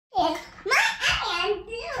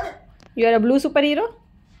You are a blue superhero?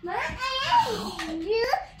 I am blue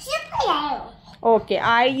superhero. Okay.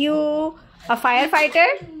 Are you a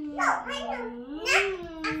firefighter? No, I'm not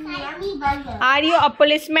a firefighter. Are you a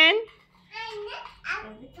policeman? I'm not a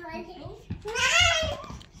policeman.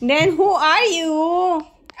 Then who are you?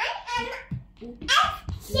 I am a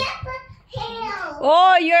superhero.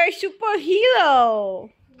 Oh, you're a superhero.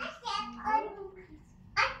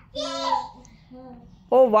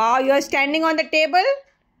 Oh wow, you are standing on the table.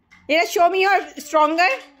 Yeah, show me your stronger.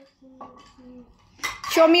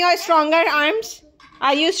 Show me your stronger arms.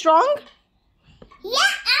 Are you strong? Yeah,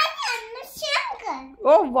 I am stronger.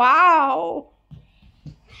 Oh wow.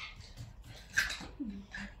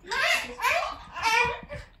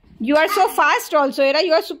 You are so fast also, Era.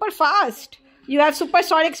 You are super fast. You have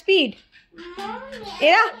supersonic speed.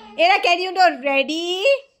 Era, can you do ready,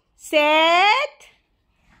 set?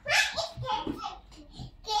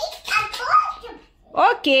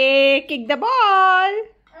 Okay, kick the ball.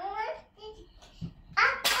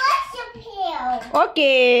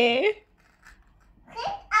 Okay.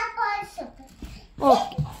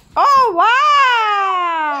 Okay. Oh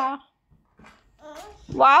wow!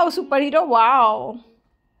 Wow, superhero! Wow.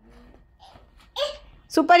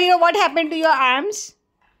 Superhero, what happened to your arms?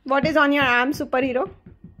 What is on your arms, superhero?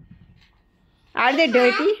 Are they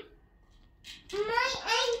dirty?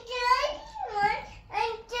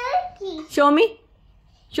 I'm dirty. Show me.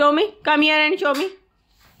 Show me. Come here and show me.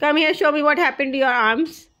 Come here, show me what happened to your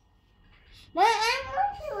arms. My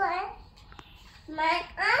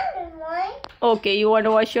arm was. Okay, you want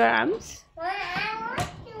to wash your arms?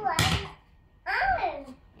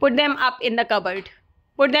 Put them up in the cupboard.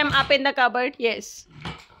 Put them up in the cupboard. Yes.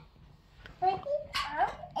 Put it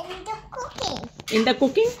up in the cooking. In the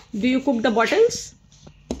cooking? Do you cook the bottles?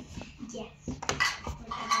 Yes.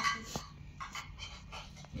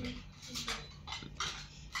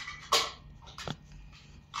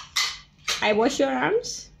 I wash your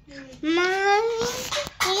arms. Mommy,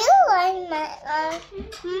 you wash my arms.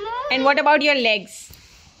 And what about your legs?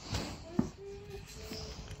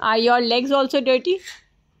 Are your legs also dirty?